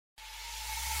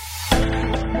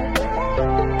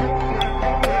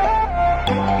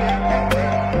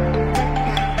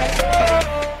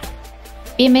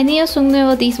Bienvenidos a un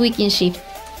nuevo This Week in Shift.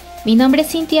 Mi nombre es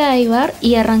Cintia Aybar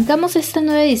y arrancamos esta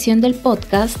nueva edición del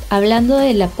podcast hablando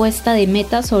de la apuesta de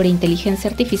Meta sobre inteligencia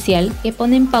artificial que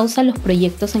pone en pausa los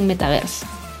proyectos en metaverso.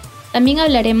 También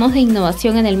hablaremos de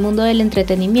innovación en el mundo del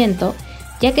entretenimiento,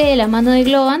 ya que de la mano de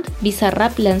Globant,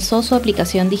 Bizarrap lanzó su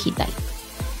aplicación digital.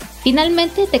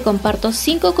 Finalmente te comparto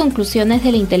 5 conclusiones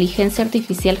de la inteligencia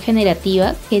artificial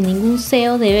generativa que ningún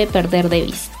CEO debe perder de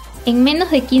vista. En menos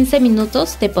de 15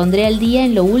 minutos te pondré al día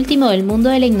en lo último del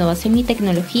mundo de la innovación y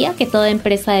tecnología que toda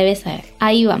empresa debe saber.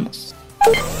 Ahí vamos.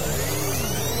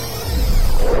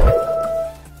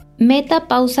 Meta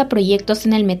pausa proyectos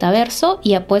en el metaverso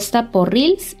y apuesta por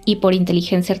Reels y por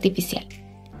inteligencia artificial.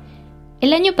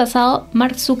 El año pasado,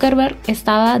 Mark Zuckerberg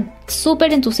estaba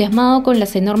súper entusiasmado con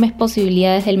las enormes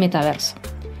posibilidades del metaverso.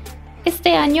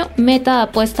 Este año, Meta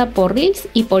apuesta por Reels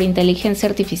y por inteligencia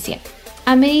artificial.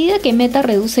 A medida que Meta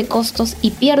reduce costos y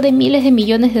pierde miles de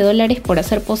millones de dólares por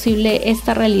hacer posible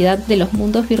esta realidad de los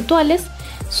mundos virtuales,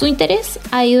 su interés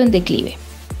ha ido en declive.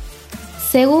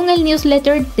 Según el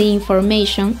newsletter The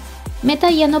Information,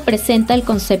 Meta ya no presenta el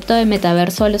concepto de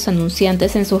metaverso a los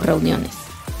anunciantes en sus reuniones.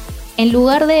 En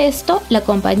lugar de esto, la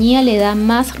compañía le da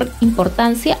más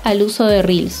importancia al uso de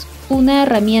Reels, una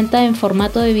herramienta en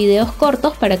formato de videos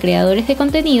cortos para creadores de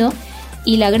contenido,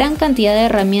 y la gran cantidad de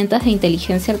herramientas de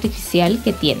inteligencia artificial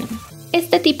que tienen.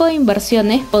 Este tipo de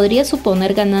inversiones podría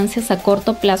suponer ganancias a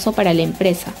corto plazo para la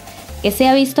empresa, que se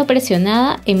ha visto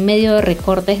presionada en medio de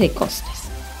recortes de costes.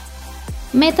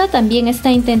 Meta también está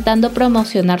intentando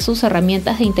promocionar sus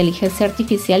herramientas de inteligencia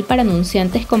artificial para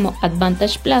anunciantes como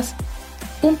Advantage Plus,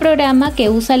 un programa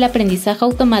que usa el aprendizaje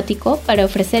automático para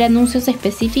ofrecer anuncios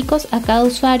específicos a cada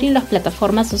usuario en las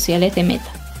plataformas sociales de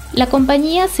Meta. La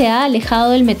compañía se ha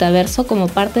alejado del metaverso como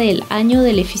parte del año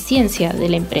de la eficiencia de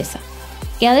la empresa,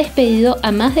 que ha despedido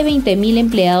a más de 20.000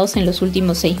 empleados en los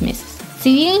últimos 6 meses.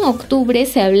 Si bien en octubre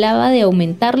se hablaba de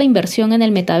aumentar la inversión en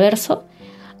el metaverso,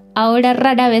 ahora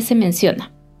rara vez se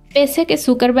menciona, pese a que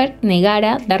Zuckerberg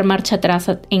negara dar marcha atrás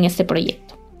en este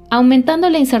proyecto. Aumentando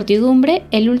la incertidumbre,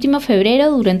 el último febrero,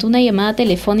 durante una llamada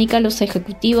telefónica a los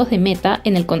ejecutivos de Meta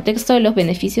en el contexto de los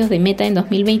beneficios de Meta en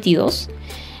 2022,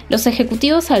 los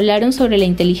ejecutivos hablaron sobre la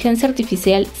inteligencia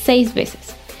artificial 6 veces,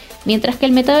 mientras que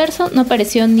el metaverso no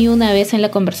apareció ni una vez en la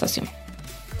conversación.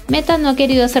 Meta no ha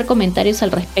querido hacer comentarios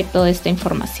al respecto de esta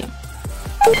información.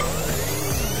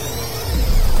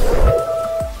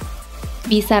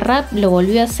 Bizarrap lo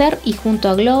volvió a hacer y junto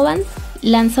a Globant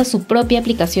lanza su propia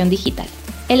aplicación digital.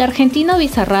 El argentino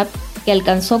Bizarrap, que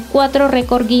alcanzó 4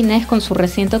 récords Guinness con su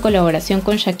reciente colaboración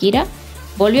con Shakira,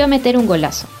 volvió a meter un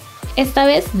golazo. Esta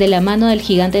vez de la mano del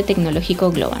gigante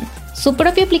tecnológico Globant. Su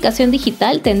propia aplicación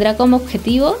digital tendrá como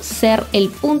objetivo ser el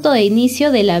punto de inicio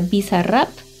de la Bizarrap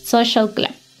Social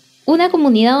Club, una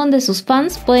comunidad donde sus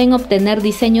fans pueden obtener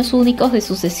diseños únicos de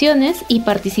sus sesiones y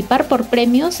participar por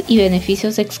premios y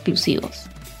beneficios exclusivos.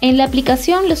 En la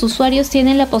aplicación, los usuarios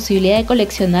tienen la posibilidad de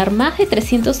coleccionar más de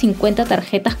 350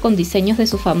 tarjetas con diseños de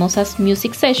sus famosas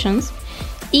Music Sessions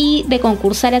y de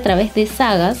concursar a través de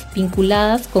sagas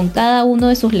vinculadas con cada uno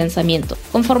de sus lanzamientos,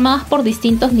 conformadas por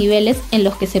distintos niveles en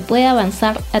los que se puede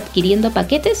avanzar adquiriendo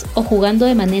paquetes o jugando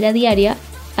de manera diaria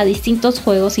a distintos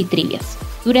juegos y trivias.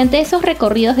 Durante esos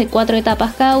recorridos de 4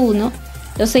 etapas cada uno,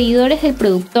 los seguidores del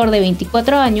productor de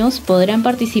 24 años podrán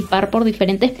participar por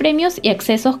diferentes premios y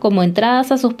accesos como entradas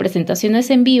a sus presentaciones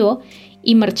en vivo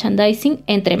y merchandising,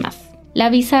 entre más. La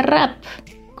Bizarrap,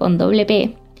 con doble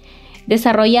P,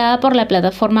 desarrollada por la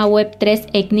plataforma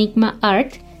Web3 Enigma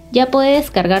Art, ya puede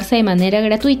descargarse de manera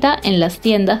gratuita en las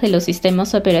tiendas de los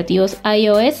sistemas operativos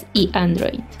iOS y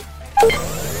Android.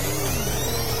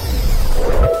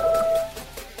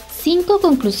 5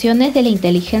 conclusiones de la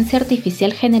inteligencia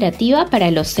artificial generativa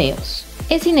para los CEOs.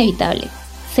 Es inevitable.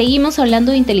 Seguimos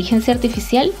hablando de inteligencia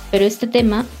artificial, pero este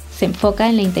tema se enfoca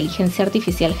en la inteligencia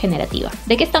artificial generativa.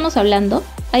 ¿De qué estamos hablando?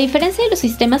 A diferencia de los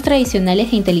sistemas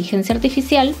tradicionales de inteligencia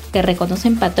artificial, que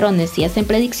reconocen patrones y hacen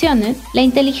predicciones, la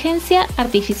inteligencia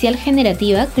artificial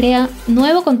generativa crea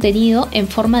nuevo contenido en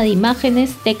forma de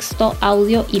imágenes, texto,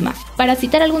 audio y más. Para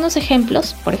citar algunos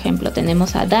ejemplos, por ejemplo,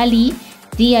 tenemos a DALL-E,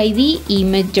 DID y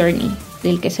Midjourney,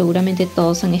 del que seguramente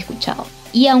todos han escuchado.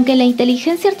 Y aunque la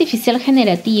inteligencia artificial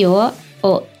generativa,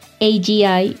 o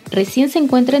AGI, recién se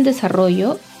encuentra en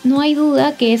desarrollo, no hay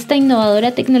duda que esta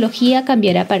innovadora tecnología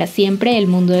cambiará para siempre el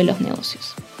mundo de los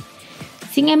negocios.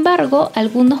 Sin embargo,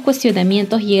 algunos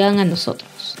cuestionamientos llegan a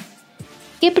nosotros.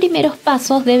 ¿Qué primeros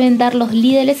pasos deben dar los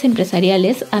líderes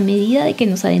empresariales a medida de que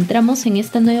nos adentramos en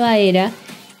esta nueva era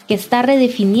que está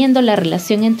redefiniendo la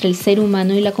relación entre el ser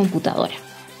humano y la computadora?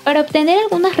 Para obtener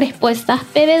algunas respuestas,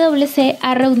 PwC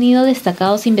ha reunido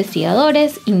destacados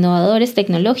investigadores, innovadores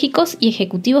tecnológicos y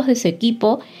ejecutivos de su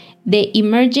equipo de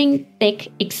Emerging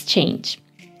Tech Exchange.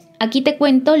 Aquí te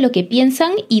cuento lo que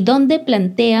piensan y dónde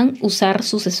plantean usar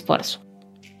sus esfuerzos.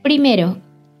 Primero,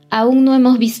 aún no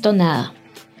hemos visto nada.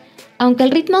 Aunque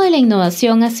el ritmo de la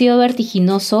innovación ha sido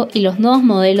vertiginoso y los nuevos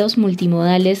modelos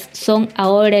multimodales son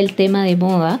ahora el tema de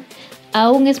moda,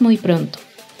 aún es muy pronto.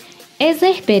 Es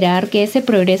de esperar que ese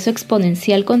progreso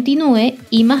exponencial continúe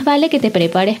y más vale que te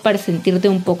prepares para sentirte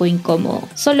un poco incómodo.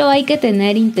 Solo hay que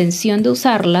tener intención de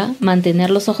usarla, mantener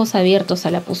los ojos abiertos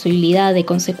a la posibilidad de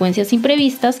consecuencias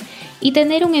imprevistas y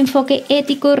tener un enfoque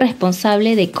ético y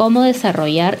responsable de cómo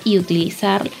desarrollar y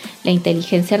utilizar la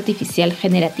inteligencia artificial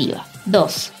generativa.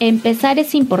 2. Empezar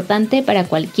es importante para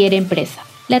cualquier empresa.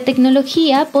 La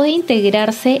tecnología puede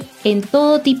integrarse en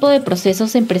todo tipo de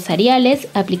procesos empresariales,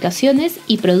 aplicaciones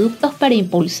y productos para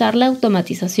impulsar la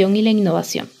automatización y la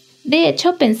innovación. De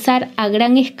hecho, pensar a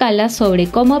gran escala sobre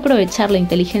cómo aprovechar la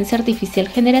inteligencia artificial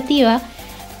generativa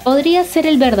podría ser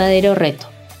el verdadero reto.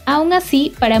 Aún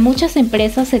así, para muchas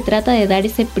empresas se trata de dar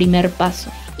ese primer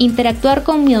paso. Interactuar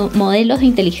con modelos de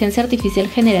inteligencia artificial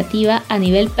generativa a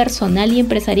nivel personal y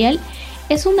empresarial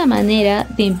es una manera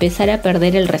de empezar a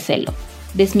perder el recelo,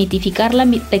 desmitificar la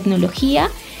tecnología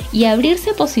y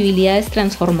abrirse a posibilidades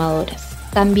transformadoras.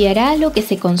 Cambiará lo que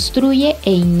se construye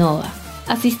e innova.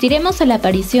 Asistiremos a la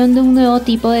aparición de un nuevo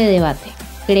tipo de debate,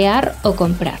 crear o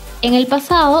comprar. En el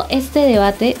pasado, este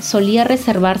debate solía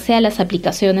reservarse a las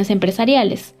aplicaciones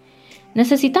empresariales.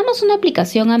 ¿Necesitamos una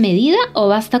aplicación a medida o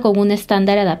basta con una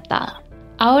estándar adaptada?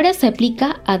 Ahora se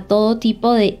aplica a todo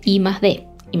tipo de I+D,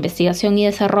 investigación y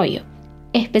desarrollo,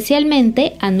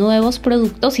 especialmente a nuevos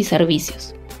productos y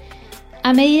servicios.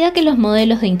 A medida que los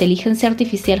modelos de inteligencia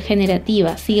artificial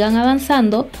generativa sigan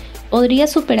avanzando, podría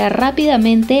superar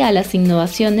rápidamente a las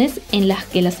innovaciones en las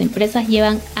que las empresas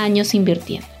llevan años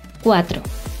invirtiendo. 4.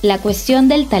 La cuestión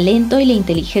del talento y la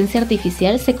inteligencia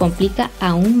artificial se complica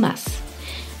aún más.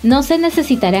 No se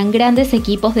necesitarán grandes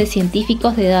equipos de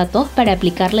científicos de datos para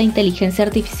aplicar la inteligencia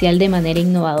artificial de manera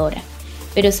innovadora,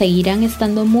 pero seguirán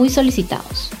estando muy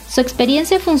solicitados. Su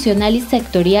experiencia funcional y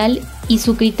sectorial y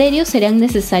su criterio serán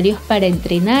necesarios para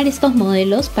entrenar estos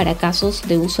modelos para casos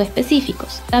de uso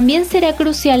específicos. También será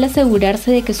crucial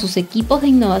asegurarse de que sus equipos de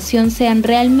innovación sean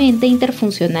realmente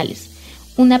interfuncionales,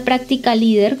 una práctica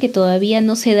líder que todavía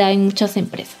no se da en muchas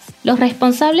empresas. Los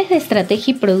responsables de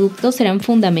estrategia y producto serán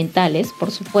fundamentales,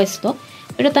 por supuesto,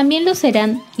 pero también lo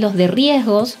serán los de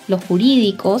riesgos, los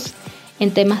jurídicos, en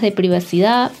temas de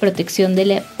privacidad, protección de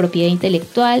la propiedad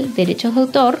intelectual, derechos de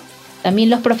autor,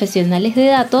 también los profesionales de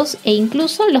datos e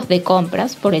incluso los de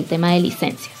compras por el tema de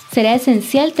licencias. Será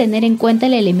esencial tener en cuenta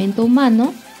el elemento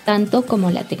humano, tanto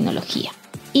como la tecnología.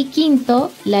 Y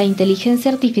quinto, la inteligencia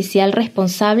artificial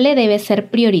responsable debe ser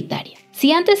prioritaria.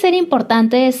 Si antes era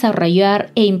importante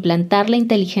desarrollar e implantar la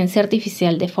inteligencia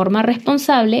artificial de forma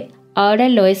responsable, ahora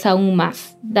lo es aún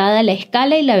más, dada la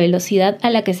escala y la velocidad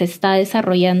a la que se está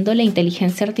desarrollando la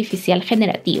inteligencia artificial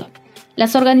generativa.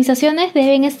 Las organizaciones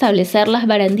deben establecer las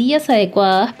barandillas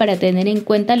adecuadas para tener en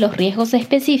cuenta los riesgos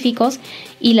específicos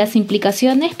y las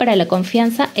implicaciones para la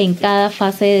confianza en cada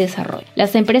fase de desarrollo.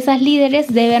 Las empresas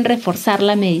líderes deben reforzar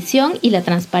la medición y la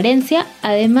transparencia,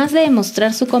 además de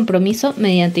demostrar su compromiso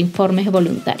mediante informes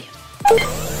voluntarios.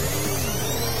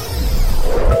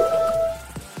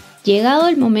 Llegado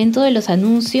el momento de los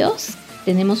anuncios,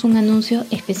 tenemos un anuncio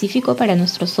específico para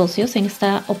nuestros socios en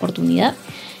esta oportunidad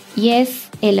y es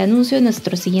el anuncio de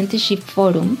nuestro siguiente Shift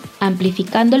Forum,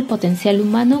 amplificando el potencial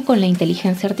humano con la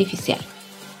inteligencia artificial.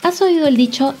 ¿Has oído el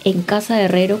dicho en casa de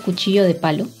herrero cuchillo de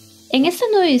palo? En esta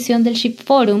nueva edición del Shift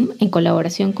Forum, en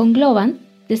colaboración con Globan,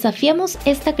 desafiamos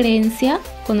esta creencia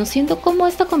conociendo cómo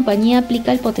esta compañía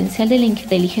aplica el potencial de la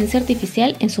inteligencia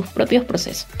artificial en sus propios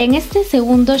procesos. En este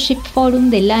segundo Shift Forum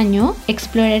del año,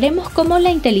 exploraremos cómo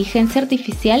la inteligencia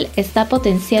artificial está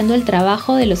potenciando el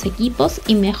trabajo de los equipos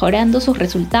y mejorando sus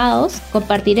resultados.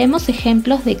 Compartiremos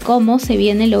ejemplos de cómo se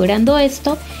viene logrando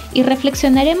esto y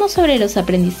reflexionaremos sobre los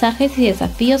aprendizajes y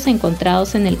desafíos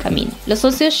encontrados en el camino. Los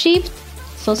socios Shift,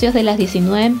 socios de las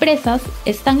 19 empresas,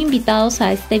 están invitados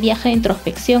a este viaje de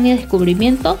introspección y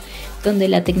descubrimiento donde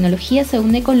la tecnología se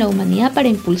une con la humanidad para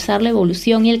impulsar la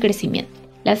evolución y el crecimiento.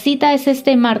 La cita es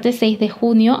este martes 6 de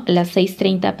junio a las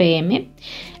 6:30 p.m.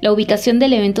 La ubicación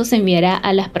del evento se enviará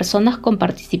a las personas con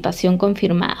participación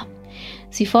confirmada.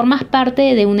 Si formas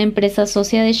parte de una empresa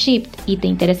socia de Shift y te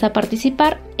interesa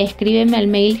participar, escríbeme al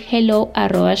mail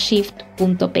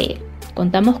hello@shift.pe.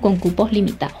 Contamos con cupos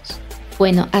limitados.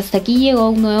 Bueno, hasta aquí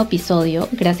llegó un nuevo episodio.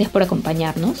 Gracias por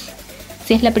acompañarnos.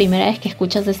 Si es la primera vez que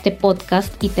escuchas este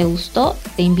podcast y te gustó,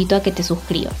 te invito a que te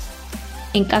suscribas.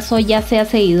 En caso ya seas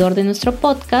seguidor de nuestro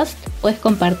podcast, puedes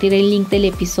compartir el link del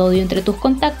episodio entre tus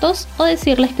contactos o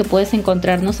decirles que puedes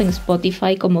encontrarnos en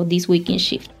Spotify como This Week in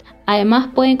Shift. Además,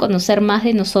 pueden conocer más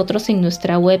de nosotros en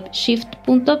nuestra web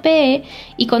shift.pe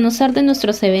y conocer de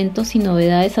nuestros eventos y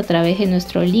novedades a través de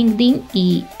nuestro LinkedIn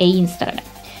e Instagram.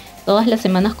 Todas las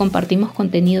semanas compartimos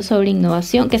contenido sobre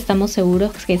innovación que estamos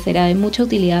seguros que será de mucha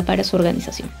utilidad para su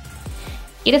organización.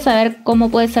 ¿Quieres saber cómo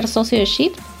puedes ser socio de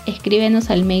Shift? Escríbenos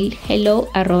al mail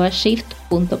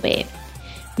hello@shift.pe.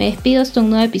 Me despido hasta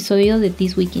un nuevo episodio de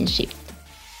This Week in Shift.